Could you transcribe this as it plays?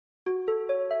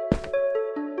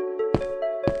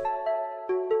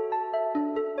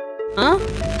Huh?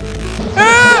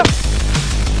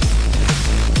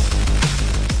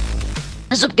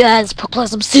 What's up, guys?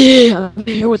 Proclasm C. I'm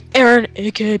here with Aaron,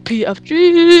 aka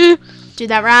PFG. Dude,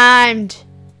 that rhymed.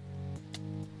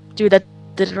 Dude, that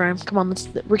didn't rhyme. Come on,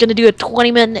 we're gonna do a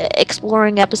 20-minute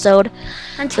exploring episode.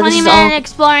 A 20-minute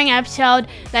exploring episode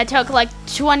that took like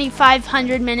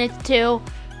 2,500 minutes to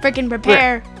freaking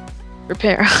prepare.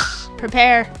 Repair.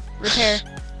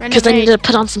 Because I need to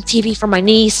put on some TV for my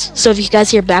niece. So if you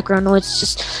guys hear background noise,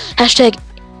 just hashtag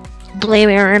blame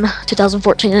Aaron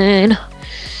 2014.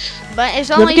 But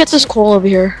it's only. Let me get this coal over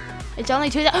here. It's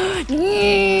only 2.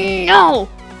 No.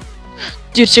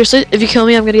 Dude, seriously, if you kill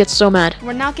me, I'm gonna get so mad.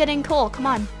 We're not getting coal. Come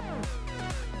on.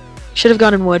 Should have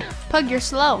gone in wood. Pug, you're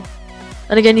slow.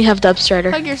 And again, you have Dub Strider.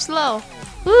 Pug, you're slow.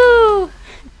 Woo!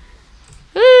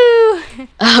 Woo!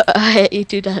 I hit you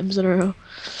 2 times in a row.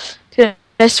 Dude,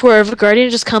 I swear, if a Guardian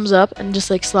just comes up and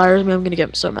just like slaughters me, I'm gonna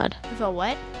get so mad. If a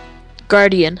what?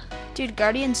 Guardian. Dude,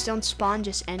 Guardians don't spawn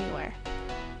just anywhere.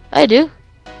 I do.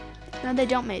 No, they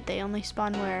don't, mate. They only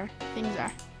spawn where things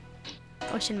are.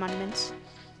 Ocean monuments.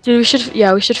 Dude, we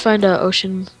should find a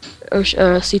ocean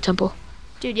sea temple.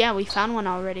 Dude, yeah, we found one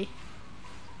already.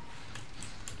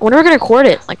 When are we gonna record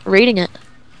it? Like raiding it,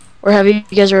 or have you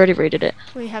guys already raided it?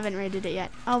 We haven't raided it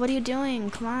yet. Oh, what are you doing?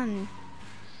 Come on.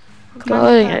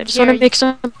 I just want to make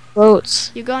some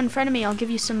boats. You go in front of me. I'll give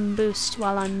you some boost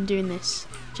while I'm doing this.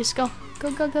 Just go.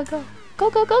 Go, go, go, go. Go,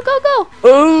 go, go, go, go.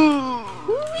 Oh!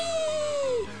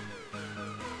 Whee!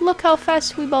 Look how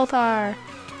fast we both are.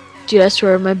 Dude, I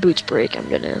swear if my boots break, I'm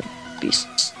gonna be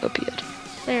so peed.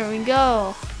 There we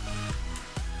go.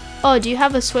 Oh, do you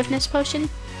have a swiftness potion?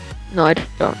 No, I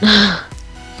don't.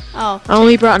 Oh. I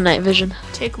only brought night vision.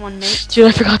 Take one, mate. Dude,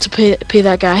 I forgot to pay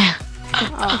that guy.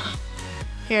 Oh.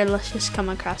 Here, let's just come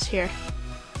across here.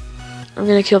 I'm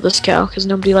gonna kill this cow, because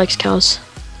nobody likes cows.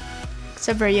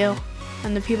 Except for you.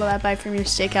 And the people that buy from your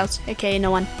steakhouse. AKA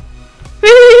no one.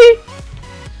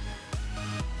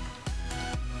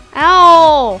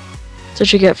 Ow! That's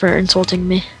what you get for insulting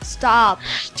me. Stop.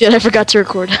 Dude, I forgot to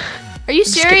record. Are you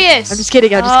serious? I'm just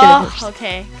kidding. I'm just kidding.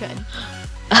 Okay, good.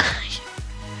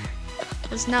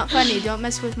 It's not funny. Don't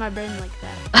mess with my brain like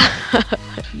that.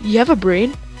 You have a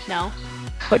brain? No.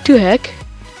 What the heck?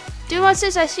 Dude, what's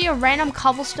this? I see a random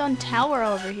cobblestone tower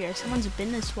over here. Someone's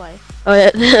been this way. Oh,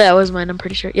 yeah, that was mine. I'm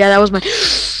pretty sure. Yeah, that was mine.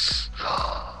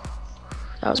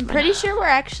 I'm pretty sure we're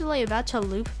actually about to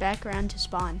loop back around to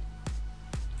spawn.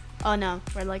 Oh no,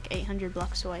 we're like 800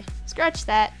 blocks away. Scratch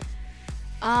that.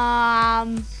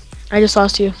 I just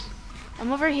lost you.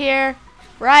 I'm over here.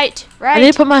 Right, I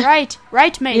need to put my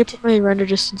right, mate. I need to put my render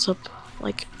distance up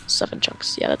like 7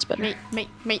 chunks. Yeah, that's better. Mate.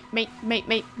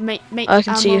 I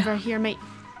can see you. I'm over here, mate.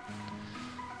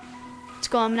 Let's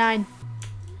go, I'm 9.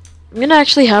 I'm gonna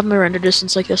actually have my render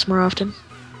distance like this more often.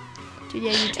 Dude,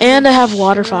 yeah, you and I have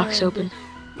Water Fox open.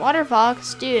 Water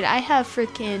Fox? Dude, I have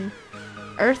freaking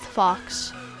Earth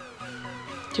Fox.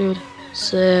 Dude,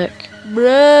 sick.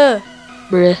 Bruh.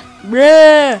 Bruh.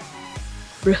 Bruh.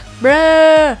 Bruh.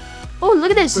 Bruh. Oh,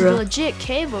 look at this Bruh. legit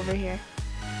cave over here.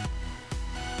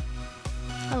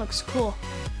 That looks cool.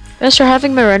 Let's start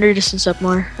having my render distance up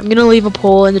more. I'm gonna leave a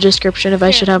poll in the description if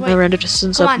I should have my render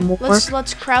distance up more.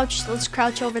 Let's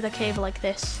crouch over the cave like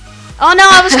this. Oh no,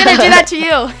 I was gonna do that to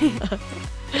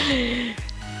you.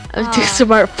 I'm too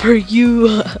smart for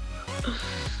you.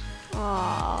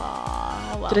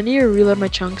 Oh, well. Did I need to reload my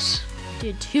chunks?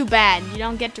 Dude, too bad. You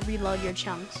don't get to reload your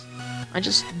chunks. I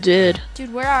just did.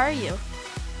 Dude, where are you?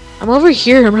 I'm over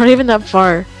here. I'm not even that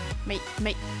far. Mate.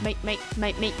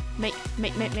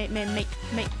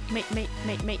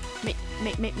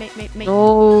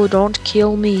 No, don't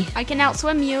kill me. I can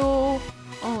outswim you.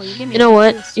 Oh, you give me. You know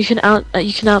what? You can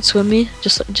outswim me.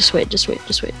 Just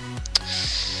wait.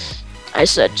 I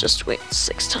said just wait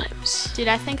 6 times. Dude,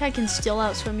 I think I can still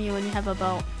outswim you when you have a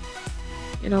boat.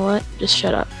 You know what? Just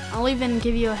shut up. I'll even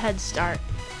give you a head start.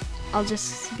 I'll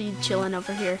just be chilling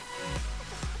over here.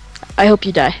 I hope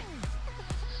you die.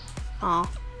 Aw.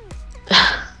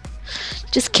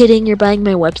 Just kidding, you're buying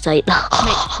my website.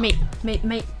 mate.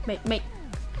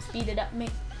 Speed it up,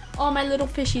 mate. Oh, my little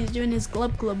fishy's doing his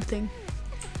glub thing.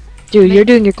 Dude, you're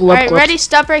doing your glub. Alright, ready?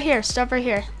 Stop right here.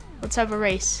 Let's have a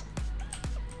race.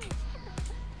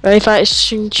 Ready, 5.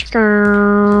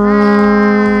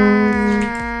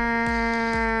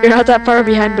 You're not that far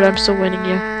behind, but I'm still winning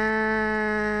you.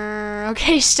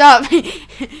 Okay, stop.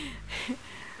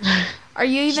 Are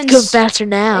you even go faster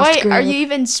now? Wait, are you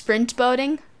even sprint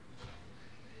boating?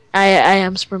 I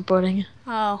am sprint boating.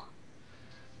 Oh.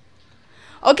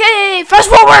 Okay, fast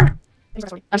forward. I'm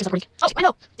just recording. Oh, I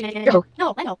know. Your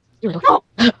No, I know. You really No.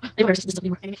 I don't know this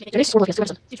anymore. Dude, There is 4 more yes,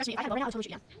 trust me, if I had one now, I totally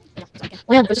shoot you. I know, so I can.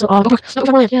 land. Go broke. No,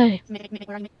 we land. Yay. Make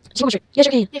more argument. So much. Yes,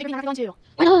 you can. Yeah, green, I have one too.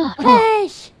 Why not? Okay.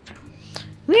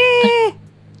 Whee!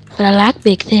 But I like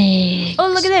big things. Oh,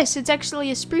 look at this. It's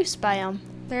actually a spruce biome.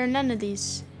 There are none of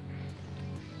these.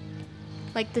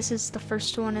 Like, this is the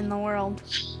first one in the world.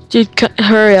 Dude,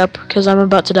 hurry up, because I'm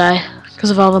about to die.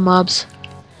 Because of all the mobs.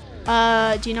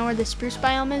 Do you know where the spruce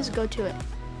biome is? Go to it.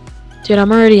 Dude,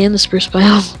 I'm already in the spruce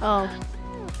biome. Oh.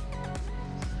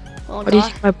 Well, Why do you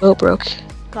think my boat broke?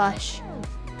 Gosh.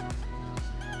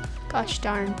 Gosh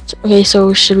darn. Okay,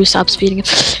 so should we stop speeding up?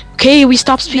 Okay, we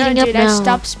stopped speeding no, up dude, now. I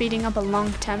stopped speeding up a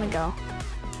long time ago.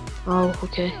 Oh,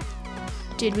 okay.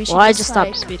 Dude, we should Well, I just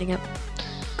like, stopped speeding up.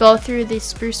 go through the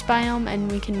spruce biome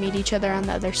and we can meet each other on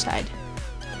the other side.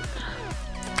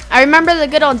 I remember the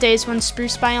good old days when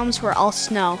spruce biomes were all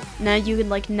snow. Now you could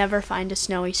like never find a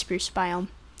snowy spruce biome.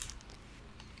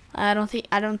 I don't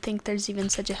think there's even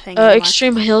such a thing anymore.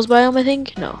 Extreme hills biome, I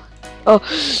think. No. Oh,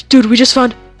 dude, we just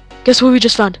found. Guess what we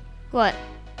just found? What?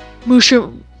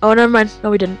 Mushroom. Oh, never mind. No,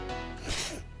 we didn't.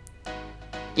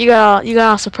 You got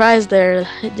all surprised there,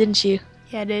 didn't you?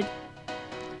 Yeah, dude.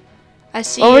 I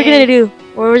see. What we're gonna do?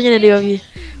 What we're gonna do if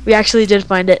we actually did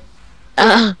find it?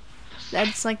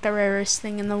 That's like the rarest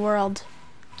thing in the world.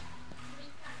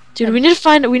 Dude, we need to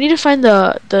find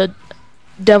the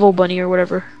devil bunny or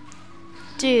whatever.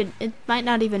 Dude, it might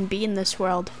not even be in this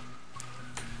world.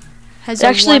 It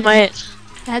actually might.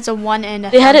 It has a 1 and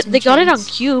a They had it. They chance. got it on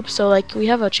Cube, so like we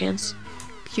have a chance.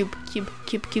 Cube. Cube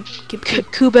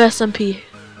SMP.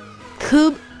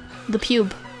 Cube. The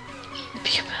pube.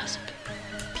 Cube SMP.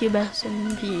 Pube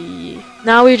SMP.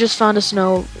 Now we just found a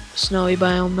snowy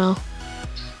biome now.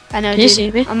 I know, Can dude. you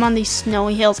see me? I'm on these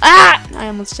snowy hills. Ah! I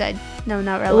almost died. No,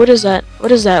 not really. What is that?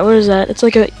 What is that? What is that? It's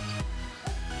like a.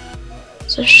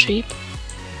 Is that a sheep?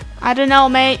 I don't know,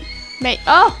 mate. Mate.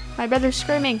 Oh! My brother's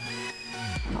screaming.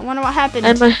 I wonder what happened.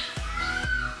 And my.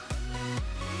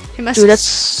 He must Dude, that's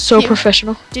so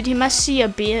professional. Dude, he must see a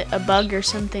bug or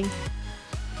something.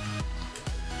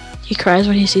 He cries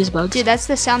when he sees bugs. Dude, that's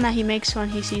the sound that he makes when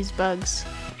he sees bugs.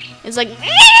 It's like. What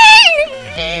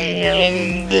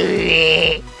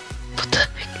the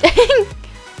heck?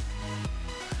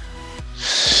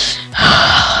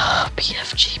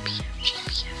 PFG.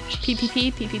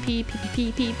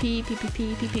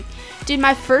 PPP. Dude,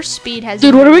 my first speed has.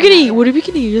 Dude, what are we gonna eat? What are we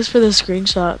gonna use for the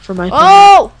screenshot for my phone?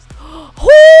 Oh!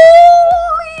 Holy!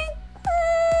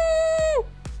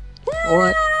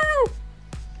 What?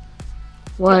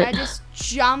 What? Dude, I just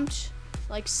jumped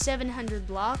like 700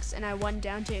 blocks and I went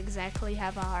down to exactly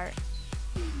half a heart.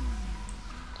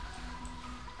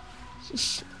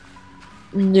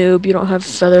 Noob, you don't have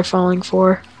feather falling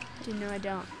 4. Dude, no, I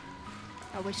don't.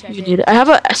 I wish I You did. need it. I have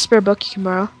a spare book you can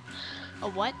borrow. A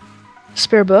what?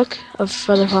 Spare book of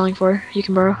feather falling 4 you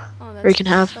can borrow. Oh, that's Or you can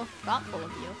have. so thoughtful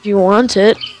of you. If you want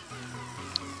it.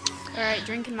 Alright,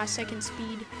 drinking my second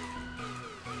speed.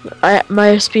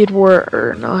 My speed no,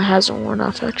 it hasn't worn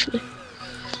off actually.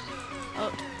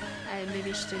 Oh, I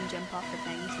maybe shouldn't jump off the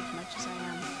things as much as I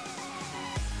am.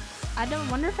 I don't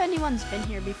wonder if anyone's been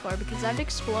here before because I've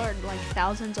explored like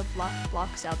thousands of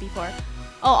blocks out before.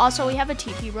 Oh, also we have a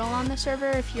TP roll on the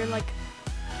server if you're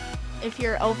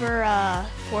over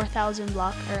 4,000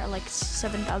 block or like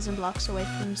 7,000 blocks away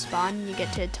from spawn, you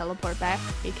get to teleport back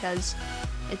because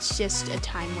it's just a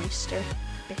time waster,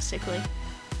 basically.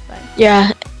 But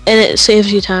Yeah, and it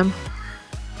saves you time.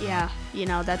 yeah, you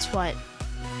know, that's what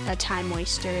a time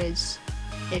waster is,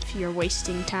 if you're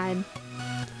wasting time.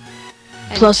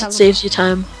 And Plus it saves you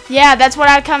time. Yeah, that's what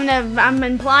I'm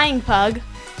implying, Pug.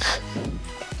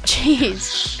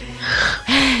 Jeez.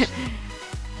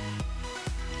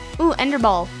 Ooh, Ender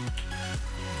Ball.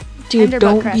 Dude, Enderbutt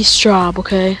don't crab. be strob,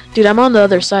 okay? Dude, I'm on the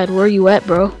other side. Where are you at,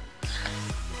 bro?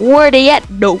 Where they at?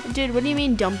 No. Dude, what do you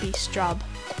mean don't be strob?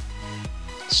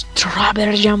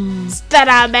 Strawberry jam.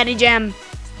 Strawberry jam.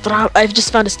 I've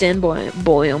just found a sand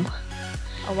biome.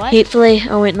 A what? Hatefully.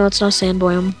 Oh wait, no, it's not sand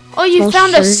biome. Oh, you Smells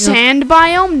found a very- sand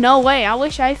biome? No way. I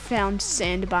wish I found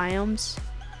sand biomes.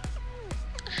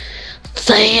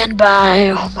 Sand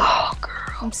biome. Oh, girl.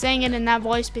 I'm saying it in that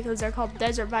voice because they're called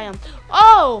desert biomes.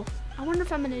 Oh! I wonder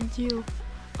if I'm gonna do...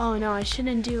 Oh no, I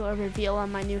shouldn't do a reveal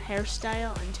on my new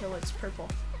hairstyle until it's purple.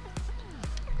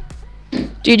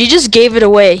 Dude, you just gave it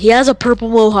away. He has a purple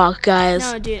mohawk, guys.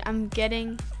 No, dude, I'm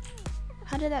getting...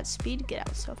 How did that speed get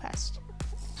out so fast?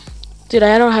 Dude,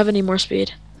 I don't have any more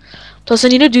speed. Plus, I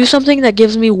need to do something that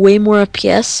gives me way more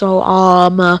FPS. So,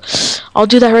 I'll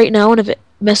do that right now. And if it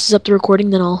messes up the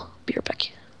recording, then I'll be right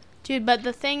back. Dude, but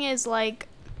the thing is, like,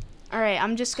 Alright,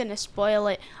 I'm just gonna spoil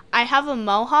it. I have a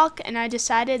mohawk, and I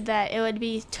decided that it would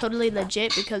be totally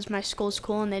legit because my school's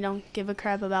cool and they don't give a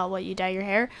crap about what you dye your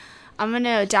hair. I'm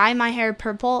gonna dye my hair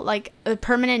purple, like a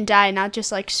permanent dye, not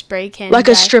just like spray can. Like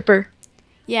dye. a stripper.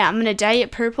 Yeah, I'm gonna dye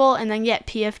it purple and then get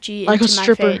PFG Like into a my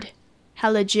stripper. fade.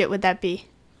 How legit would that be?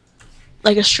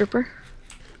 Like a stripper?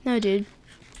 No, dude.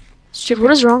 Dude,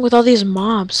 what is wrong with all these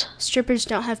mobs? Strippers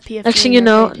don't have PFG. Next thing in you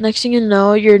their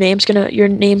know, fade. your name's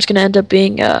gonna end up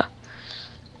being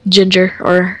Ginger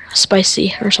or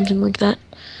Spicy or something like that.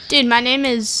 Dude, my name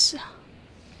is.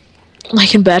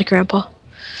 Like in Bad Grandpa.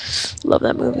 Love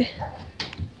that movie.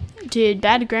 Dude,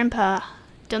 Bad Grandpa.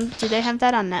 Do they have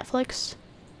that on Netflix?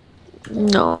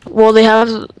 No. Well, they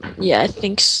have. Yeah, I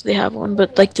think they have one,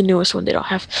 but like the newest one, they don't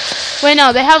have. Wait,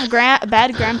 no, they have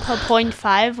Bad Grandpa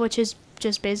 .5, which is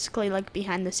just basically like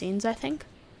behind the scenes, I think.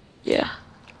 Yeah.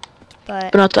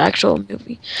 But Not the actual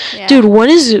movie. yeah. Dude, when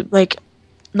is it like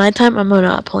nighttime? I'm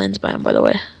on Plains Biome, by the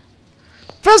way.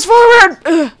 Fast forward!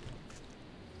 Ugh.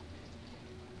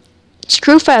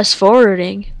 Screw fast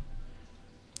forwarding.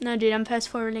 No, dude, I'm fast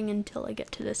forwarding until I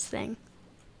get to this thing.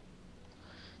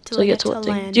 So I get to what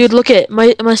thing? land. Dude, look at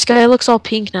my sky looks all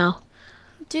pink now.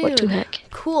 Dude, What the heck?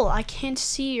 cool. I can't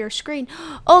see your screen.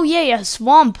 Oh yeah,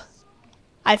 swamp.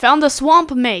 I found a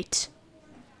swamp, mate.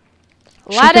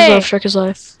 Laddie, Shrek is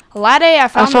life. Laddie, I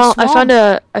found a swamp.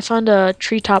 I found a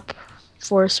treetop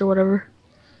forest or whatever.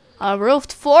 A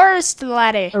roofed forest,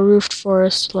 laddie. A roofed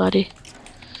forest, laddie.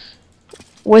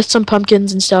 With some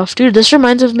pumpkins and stuff. Dude, this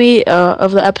reminds of me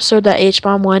of the episode that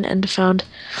H-Bomb went and found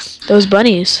those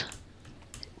bunnies.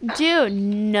 Dude,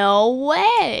 no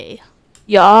way.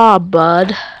 Yeah,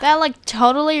 bud. That like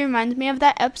totally reminds me of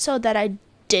that episode that I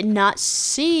did not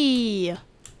see.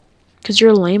 Cause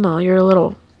you're lame-o. You're a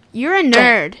little... You're a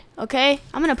nerd, okay?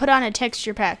 I'm gonna put on a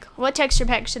texture pack. What texture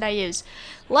pack should I use?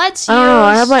 Let's use.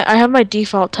 I don't know. I have my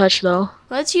default touch though.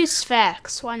 Let's use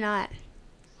Fax. Why not?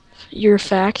 Your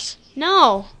facts.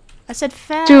 No, I said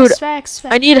Fax. Dude, Fax.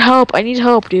 I need help. I need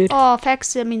help, dude. Oh,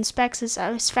 Fax. I mean, Fax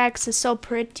is so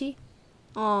pretty.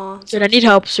 Oh, Dude, I need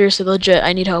help. Seriously, legit.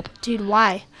 I need help. dude,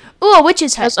 why? Ooh, a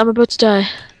witch's hut. Yes, I'm about to die.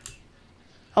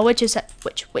 A witch's hut.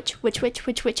 Witch hut. Witch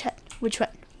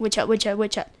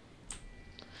hut.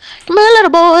 Come here,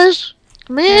 little boys.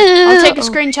 Come here. I'll take a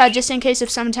screenshot just in case if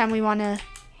sometime we want to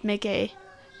make a,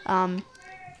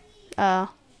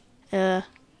 Dude,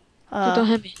 don't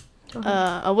hit me.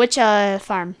 a witch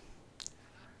farm.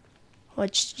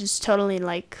 Which is totally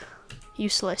like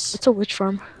useless. It's a witch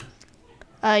farm.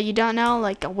 You don't know,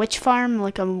 like a witch farm,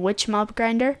 like a witch mob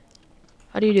grinder?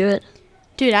 How do you do it?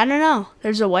 Dude, I don't know.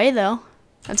 There's a way though.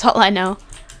 That's all I know.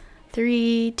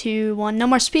 3, 2, 1. No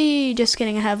more speed. Just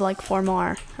kidding. I have like 4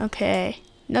 more. Okay.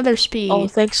 Another speed. Oh,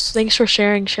 thanks for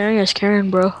sharing. Sharing is caring,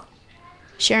 bro.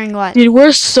 Sharing what? Dude,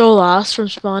 we're so lost from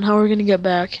spawn. How are we gonna get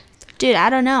back? Dude, I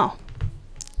don't know.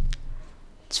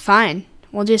 It's fine.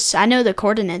 We'll just, I know the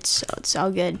coordinates, so it's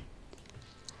all good.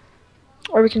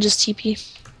 Or we can just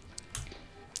TP.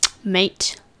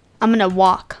 Mate, I'm gonna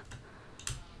walk.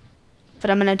 But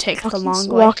I'm gonna take the long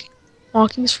way.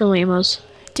 Walking's for lamos.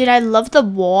 Dude, I love the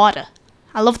water.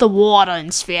 I love the water in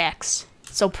Sphex.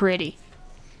 So pretty.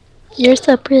 You're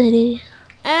so pretty.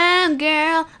 And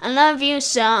girl, I love you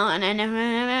so, and I never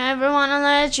ever wanna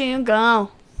let you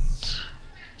go.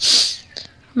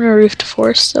 I'm gonna roof to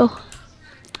forest still.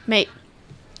 Mate,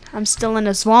 I'm still in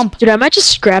a swamp. Dude, I might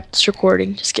just scrap this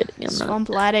recording. Just kidding. I'm not. Swamp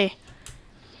laddie.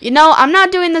 You know, I'm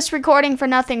not doing this recording for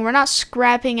nothing. We're not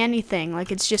scrapping anything.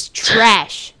 Like, it's just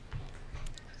trash.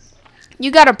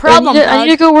 You got a problem, I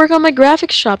need to go work on my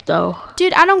graphics shop, though.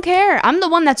 Dude, I don't care. I'm the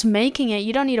one that's making it.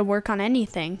 You don't need to work on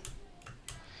anything.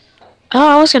 Oh,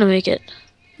 I was gonna make it.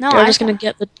 No, I'm just gonna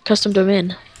get the custom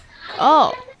domain.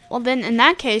 Oh, well then, in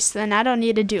that case, then I don't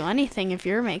need to do anything if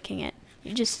you're making it.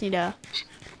 You just need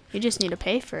to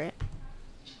pay for it.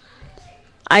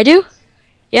 I do?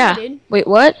 Yeah. dude. Wait,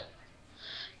 what?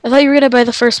 I thought you were gonna buy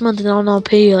the first month and then I'll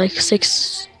pay you like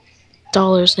 $6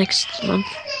 next month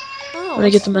Oh, when I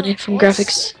get the money from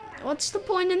graphics. What's the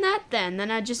point in that then?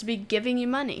 Then I'd just be giving you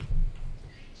money.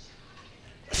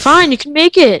 Fine, you can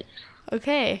make it.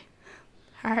 Okay.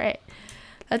 Alright.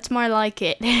 That's more like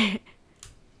it.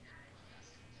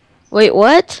 Wait,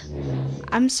 what?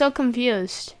 I'm so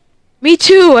confused. Me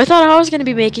too. I thought I was gonna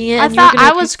be making it. I and you were thought gonna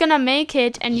I was gonna make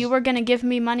it and you were gonna give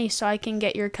me money so I can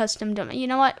get your custom domain. You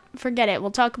know what? Forget it. We'll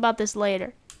talk about this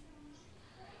later.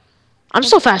 I'm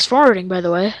still fast forwarding, by the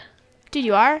way. Dude,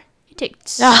 you are? You take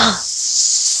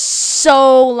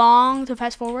so long to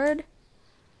fast forward.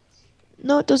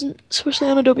 No, it doesn't. Especially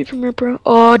on Adobe Premiere Pro.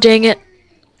 Oh, dang it.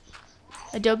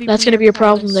 Adobe That's Premiere gonna be a Pro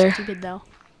problem is there. Stupid though.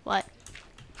 What?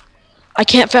 I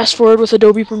can't fast forward with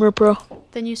Adobe Premiere Pro.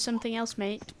 Then use something else,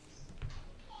 mate.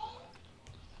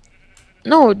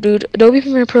 No, dude, Adobe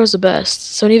Premiere Pro is the best.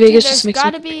 Sony Dude, Vegas just makes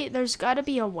there's gotta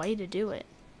be a way to do it.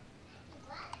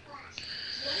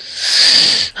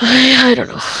 I don't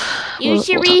know. Use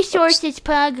your resources,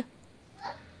 Pug.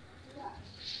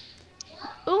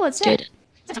 Ooh, what's that?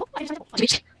 Never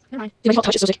mind. Dude, my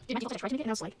touch is so sick. Dude, my touch, right? And I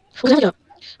was like, Well, I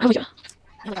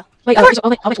have like all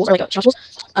my tools are like travel tools.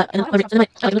 And then my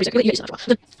you guys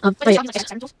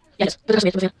yes, but that's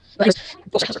me. But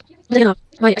then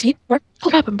my XP bar. Oh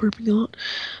crap, I'm burping out.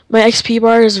 My XP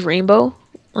bar is rainbow.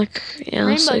 Like yeah,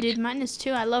 rainbow, dude. Mine is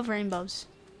too. I love rainbows.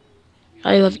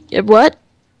 I love what?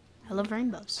 I love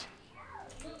rainbows.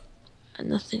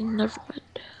 Nothing. Never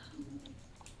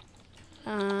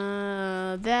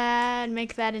mind. That.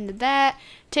 Make that into that.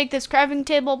 Take this crafting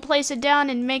table, place it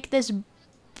down, and make this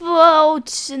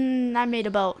boat. And I made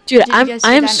a boat. Dude,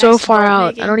 I'm so far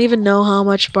out. I don't even know how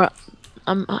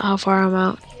far I'm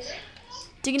out.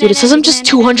 Dude, it says I'm just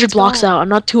 200 blocks out. I'm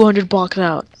not 200 blocks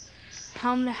out.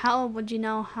 How would you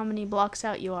know how many blocks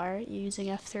out you are? You using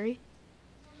F3?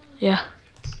 Yeah.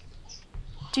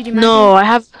 Dude, you no, I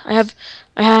have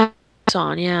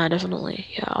on. Yeah, definitely.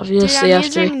 Yeah, obviously Dude,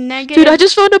 F3. Dude, I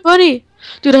just found a bunny.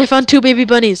 Dude, I found 2 baby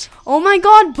bunnies. Oh my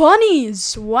god,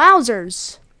 bunnies!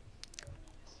 Wowzers.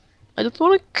 I just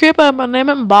want to keep my name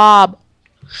is Bob,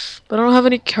 but I don't have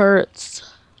any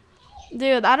carrots.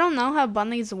 Dude, I don't know how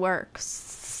bunnies work.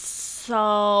 So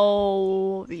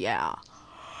yeah.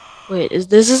 Wait,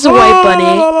 this is a white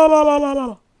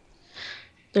bunny?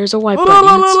 There's a white bunny.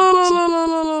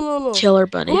 Killer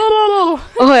bunny.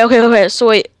 Okay. So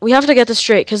wait, we have to get this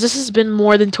straight because this has been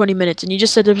more than 20 minutes, and you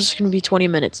just said this was gonna be 20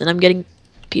 minutes, and I'm getting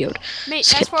PO'd. Mate,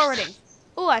 fast forwarding.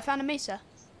 Oh, I found a mesa.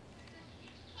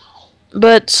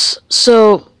 But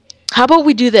so, how about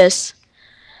we do this?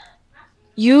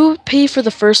 You pay for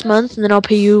the first month, and then I'll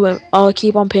pay you. And I'll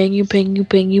keep on paying you,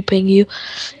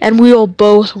 and we'll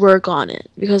both work on it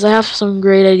because I have some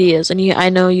great ideas, and I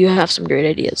know you have some great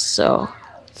ideas. So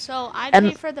I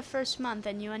pay for the first month,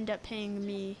 and you end up paying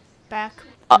me back.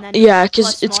 And then yeah,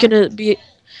 because it's gonna be,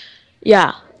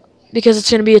 yeah, because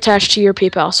it's gonna be attached to your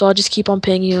PayPal. So I'll just keep on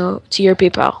paying you to your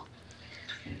PayPal.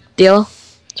 Deal?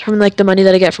 From like the money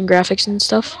that I get from graphics and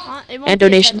stuff, and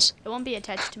donations. It won't be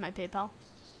attached to my PayPal.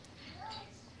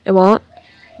 It won't?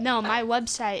 No, my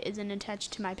website isn't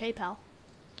attached to my PayPal.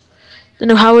 Then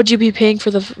how would you be paying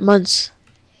for the months?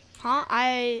 Huh?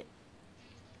 I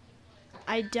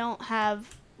don't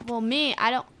have. Well, I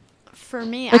don't. For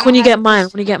me, like when you get mine.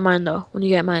 When you get mine,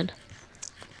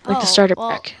 like the starter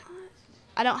pack.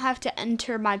 I don't have to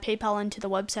enter my PayPal into the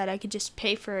website. I could just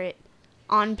pay for it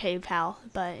on PayPal,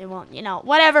 but it won't. You know,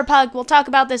 whatever, Pug. We'll talk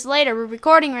about this later. We're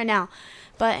recording right now.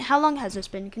 But how long has this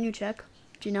been? Can you check?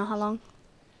 Do you know how long?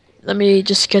 Let me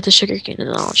just get the sugar cane and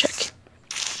then I'll check.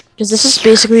 Because this has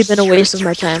basically been a waste of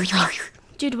my time.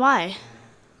 Dude, why?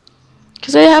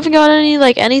 Because I haven't got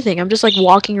anything. I'm just like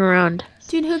walking around.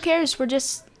 Dude, who cares? We're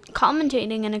just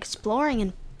commentating and exploring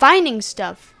and finding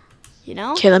stuff. You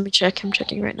know? Okay, let me check. I'm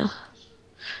checking right now.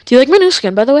 Do you like my new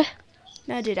skin, by the way?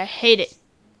 No, dude, I hate it.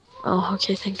 Oh,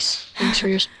 okay, thanks. Thanks for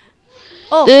yours.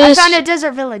 Oh, I found a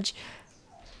desert village.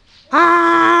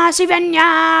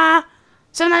 Sivenya!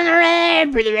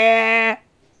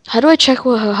 How do I check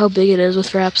how big it is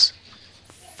with wraps?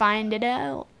 Find it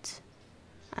out.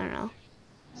 I don't know.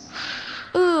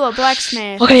 Ooh, a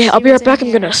blacksmith. Okay, I'll be right back.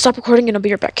 I'm gonna stop recording and I'll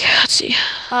be right back. Let's see.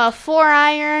 4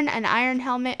 iron, an iron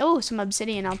helmet. Oh, some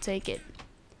obsidian. I'll take it.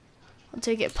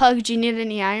 Pug, do you need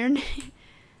any iron?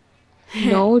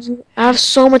 No, dude. I have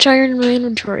so much iron in my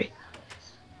inventory.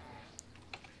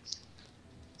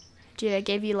 Dude, I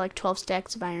gave you like 12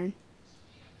 stacks of iron.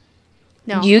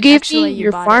 No, you gave me?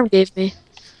 Your farm gave me.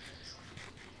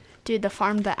 Dude, the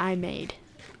farm that I made.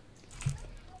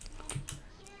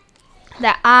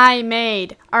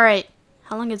 Alright.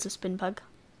 How long has this been, Pug?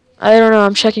 I don't know.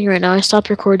 I'm checking right now. I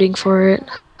stopped recording for it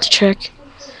to check.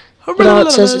 But all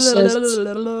it says 3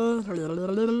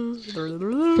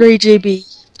 GB.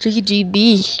 3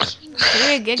 GB.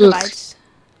 3 gigabytes.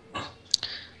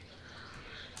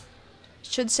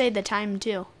 Should say the time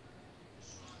too.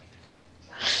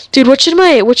 Dude, what should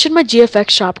my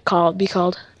GFX shop be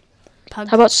called? Pug.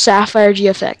 How about Sapphire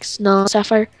GFX? No,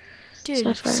 Sapphire.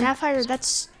 Dude, Sapphire, that's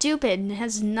stupid. It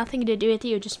has nothing to do with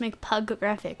you. Just make Pug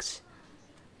graphics.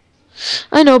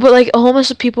 I know, but like a whole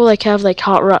bunch of people like have like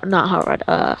not Hot Rod.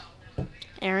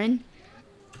 Aaron?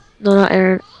 No, not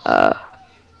Aaron.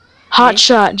 Hot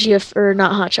Shot GF or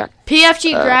not Hot Shot.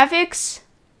 PFG graphics?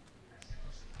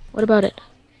 What about it?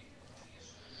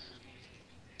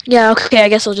 Yeah, okay, I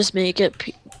guess I'll just make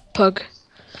it Pug.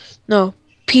 No,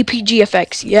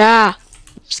 PPGFX. Yeah.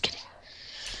 Just kidding.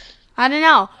 I don't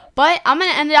know. But I'm going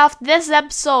to end off this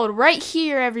episode right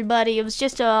here, everybody. It was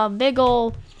just a big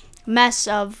old mess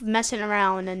of messing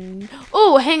around. And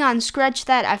oh, hang on. Scratch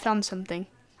that. I found something.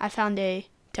 I found a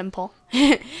temple.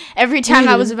 Every time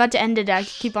I was about to end it, I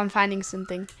keep on finding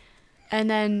something. And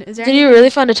then, is there Did you really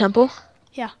find a temple?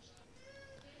 Yeah.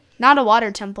 Not a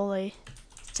water temple, a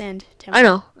sand temple. I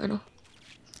know.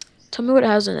 Tell me what it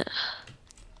has in it.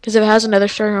 Because if it has a nether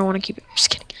star, I want to keep it. Just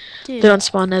kidding. Dude, They don't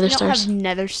spawn nether you don't stars. have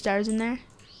nether stars in there?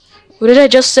 What did I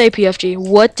just say, PFG?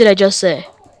 What did I just say?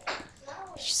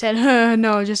 She said,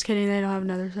 no, just kidding. They don't have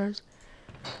nether stars.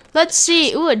 Let's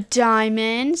see. Ooh, a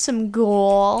diamond. Some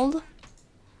gold.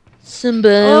 Some Oh,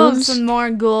 bones. some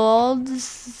more gold.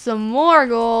 Some more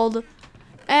gold.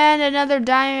 And another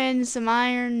diamond, some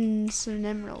iron, some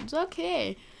emeralds.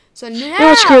 Okay. So now... You know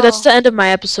what, screw it, that's the end of my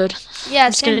episode. Yeah,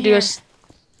 I'm just gonna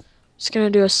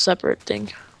do a separate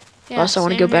thing. Yeah, Plus, I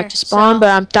want to same go back here. to spawn, So, but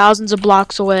I'm thousands of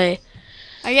blocks away.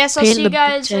 I guess I'll Pain in see you the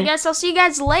guys. I butt. guess I'll see you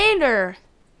guys later.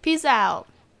 Peace out.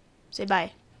 Say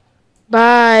bye.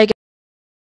 Bye.